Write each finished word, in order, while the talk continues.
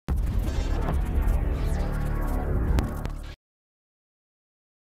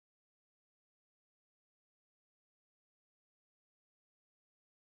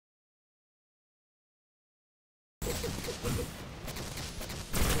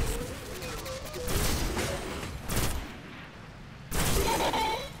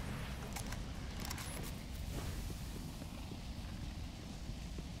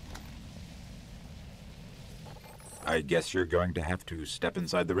I guess you're going to have to step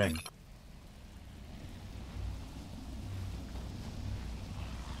inside the ring.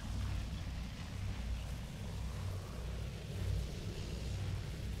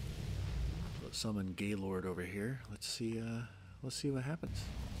 Summon Gaylord over here. Let's see what happens.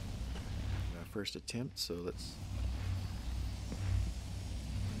 Our first attempt, so let's.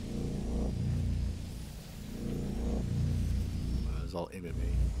 Wow, it's all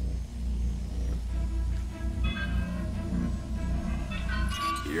MMA.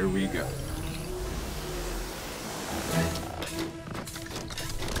 Here we go.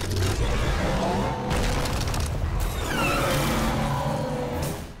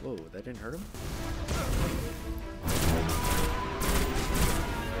 Whoa, that didn't hurt him?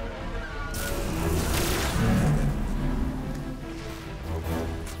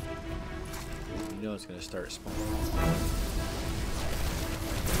 You know it's gonna start spawning.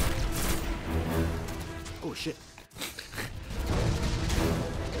 Oh shit.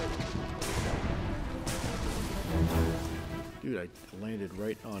 Dude, I landed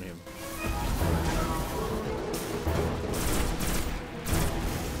right on him.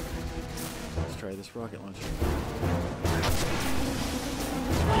 Let's try this rocket launcher.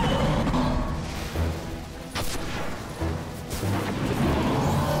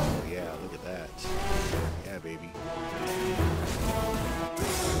 Oh yeah, look at that. Yeah, baby.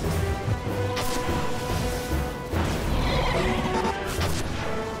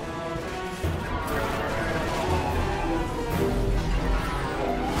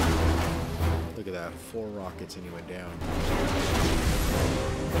 Look at that, 4 rockets and he went down.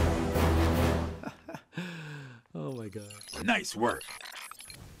 Oh my god. Nice work.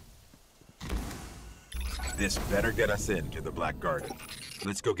 This better get us into the Black Garden.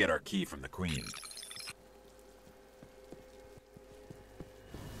 Let's go get our key from the Queen.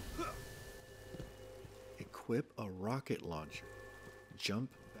 Equip a rocket launcher.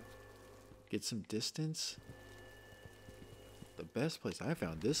 Jump. Get some distance. The best place I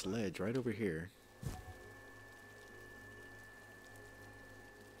found, this ledge right over here.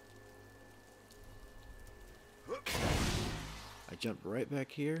 I jumped right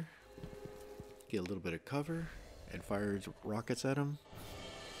back here, get a little bit of cover, and fired rockets at him.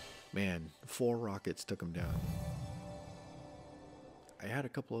 Man, 4 rockets took him down. I had a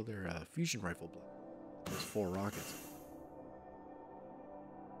couple other fusion rifle bullets. Those 4 rockets.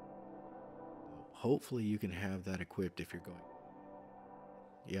 Hopefully you can have that equipped if you're going.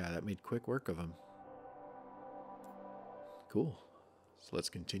 Yeah, that made quick work of him. Cool. So let's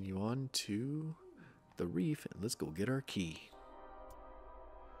continue on to the reef and let's go get our key.